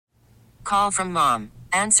Call from mom.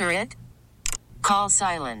 Answer it. Call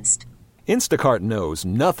silenced. Instacart knows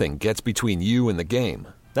nothing gets between you and the game.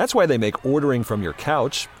 That's why they make ordering from your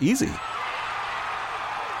couch easy.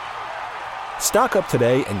 Stock up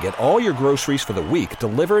today and get all your groceries for the week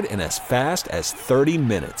delivered in as fast as 30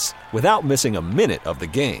 minutes without missing a minute of the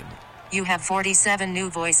game. You have 47 new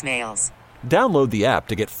voicemails. Download the app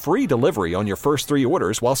to get free delivery on your first 3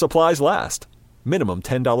 orders while supplies last. Minimum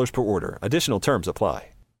 $10 per order. Additional terms apply.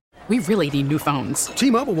 We really need new phones.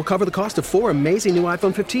 T-Mobile will cover the cost of 4 amazing new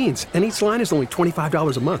iPhone 15s, and each line is only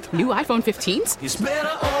 $25 a month. New iPhone 15s? It's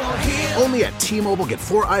better over here. Only at T-Mobile, get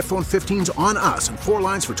 4 iPhone 15s on us and 4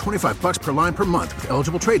 lines for $25 per line per month with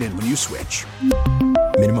eligible trade-in when you switch.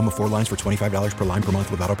 Minimum of 4 lines for $25 per line per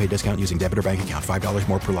month with autopay discount using debit or bank account. $5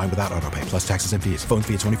 more per line without autopay, plus taxes and fees. Phone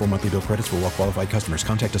fee at 24 monthly bill credits for well-qualified customers.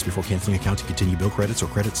 Contact us before canceling account to continue bill credits or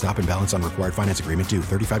credit stop and balance on required finance agreement due.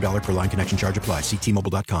 $35 per line connection charge applies. See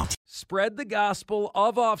T-Mobile.com. Spread the gospel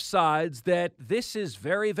of Offsides that this is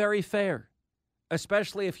very, very fair,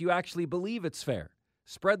 especially if you actually believe it's fair.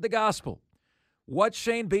 Spread the gospel. What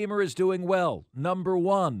Shane Beamer is doing well, number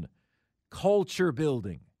one, culture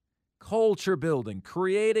building. Culture building,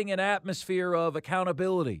 creating an atmosphere of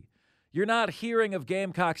accountability. You're not hearing of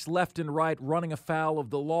Gamecocks left and right running afoul of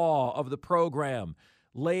the law, of the program,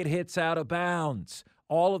 late hits out of bounds,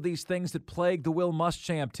 all of these things that plague the Will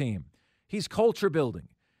Muschamp team. He's culture building.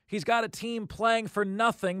 He's got a team playing for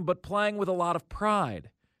nothing but playing with a lot of pride.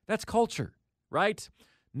 That's culture, right?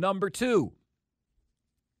 Number two,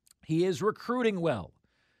 he is recruiting well.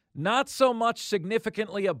 Not so much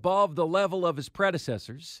significantly above the level of his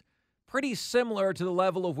predecessors. Pretty similar to the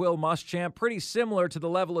level of Will Muschamp, pretty similar to the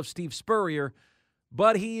level of Steve Spurrier,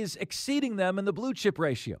 but he's exceeding them in the blue chip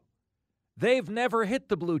ratio. They've never hit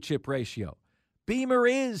the blue chip ratio. Beamer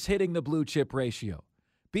is hitting the blue chip ratio.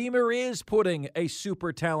 Beamer is putting a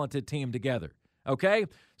super talented team together, okay?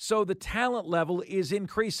 So the talent level is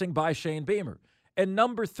increasing by Shane Beamer. And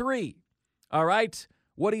number three, all right,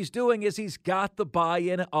 what he's doing is he's got the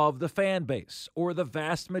buy-in of the fan base, or the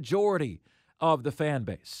vast majority of the fan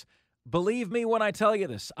base. Believe me when I tell you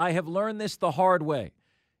this, I have learned this the hard way.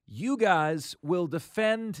 You guys will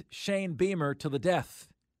defend Shane Beamer to the death.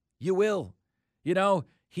 You will. You know,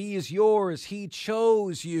 he is yours. He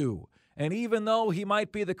chose you. And even though he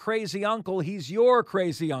might be the crazy uncle, he's your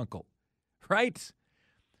crazy uncle, right?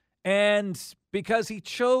 And because he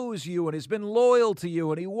chose you and has been loyal to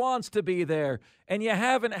you and he wants to be there, and you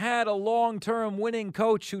haven't had a long-term winning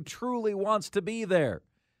coach who truly wants to be there,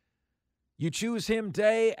 you choose him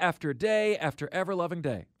day after ever-loving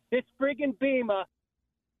day. It's friggin' Beamer.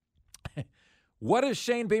 What does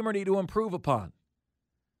Shane Beamer need to improve upon?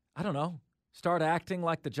 I don't know. Start acting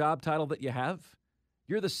like the job title that you have.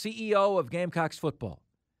 You're the CEO of Gamecocks football.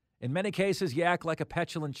 In many cases, you act like a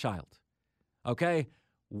petulant child. Okay?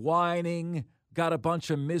 Whining, got a bunch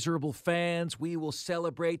of miserable fans. We will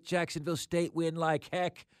celebrate Jacksonville State win like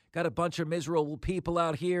heck. Got a bunch of miserable people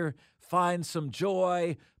out here. Find some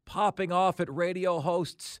joy. Popping off at radio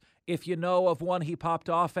hosts. If you know of one he popped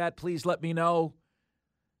off at, please let me know.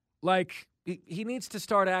 Like, he needs to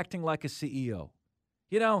start acting like a CEO.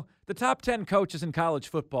 You know, the top 10 coaches in college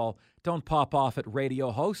football don't pop off at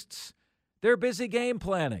radio hosts. They're busy game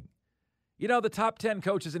planning. You know, the top 10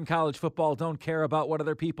 coaches in college football don't care about what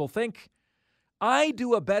other people think. I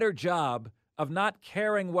do a better job of not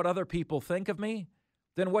caring what other people think of me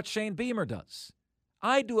than what Shane Beamer does.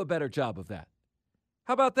 I do a better job of that.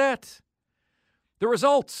 How about that? The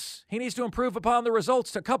results. He needs to improve upon the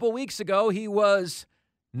results. A couple weeks ago, he was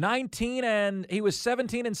 17 and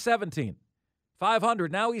 17.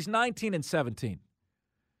 500. Now he's 19 and 17.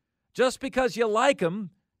 Just because you like him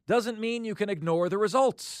doesn't mean you can ignore the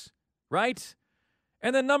results, right?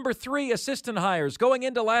 And then number three, assistant hires. Going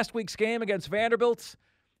into last week's game against Vanderbilt,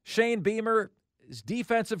 Shane Beamer, his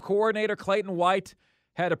defensive coordinator, Clayton White,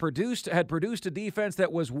 had produced a defense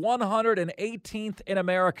that was 118th in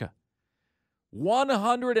America.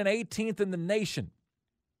 118th in the nation,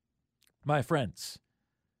 my friends.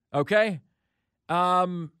 Okay?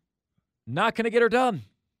 Not going to get her done.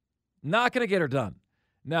 Not going to get her done.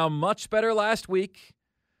 Now, much better last week.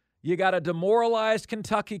 You got a demoralized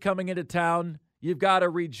Kentucky coming into town. You've got a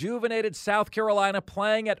rejuvenated South Carolina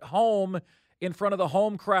playing at home in front of the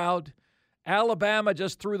home crowd. Alabama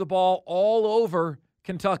just threw the ball all over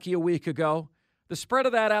Kentucky a week ago. The spread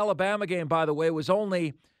of that Alabama game, by the way, was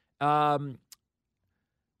only,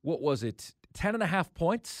 10.5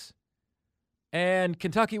 points? And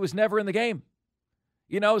Kentucky was never in the game.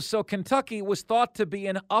 You know, so Kentucky was thought to be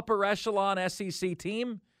an upper echelon SEC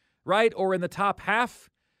team, right, or in the top half,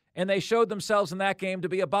 and they showed themselves in that game to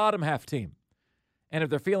be a bottom half team. And if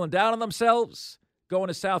they're feeling down on themselves, going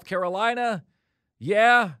to South Carolina,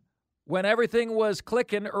 yeah, when everything was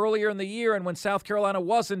clicking earlier in the year and when South Carolina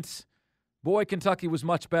wasn't, boy, Kentucky was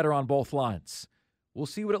much better on both lines. We'll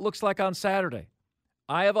see what it looks like on Saturday.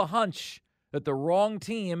 I have a hunch that the wrong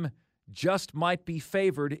team just might be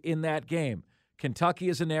favored in that game. Kentucky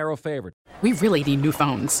is a narrow favorite. We really need new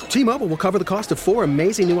phones. T-Mobile will cover the cost of 4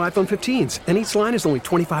 amazing new iPhone 15s, and each line is only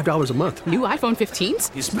 $25 a month. New iPhone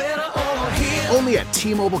 15s? It's better over here. Only at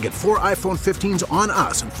T-Mobile, get 4 iPhone 15s on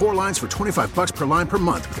us and 4 lines for $25 per line per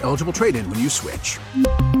month with eligible trade-in when you switch.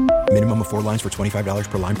 Minimum of 4 lines for $25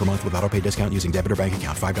 per line per month with autopay discount using debit or bank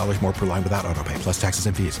account. $5 more per line without autopay, plus taxes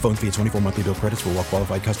and fees. Phone fee at 24 monthly bill credits for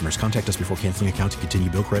well-qualified customers. Contact us before canceling account to continue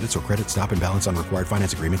bill credits or credit stop and balance on required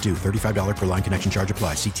finance agreement due. $35 per line connection charge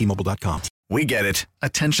applies. See T-Mobile.com. We get it.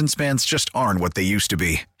 Attention spans just aren't what they used to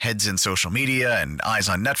be. Heads in social media and eyes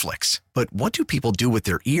on Netflix. But what do people do with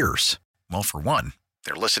their ears? Well, for one,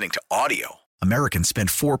 they're listening to audio. Americans spend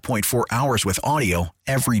 4.4 hours with audio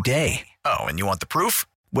every day. Oh, and you want the proof?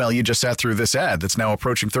 Well, you just sat through this ad that's now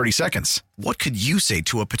approaching 30 seconds. What could you say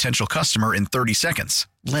to a potential customer in 30 seconds?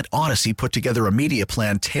 Let Odyssey put together a media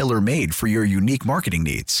plan tailor-made for your unique marketing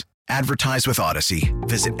needs. Advertise with Odyssey.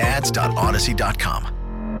 Visit ads.odyssey.com.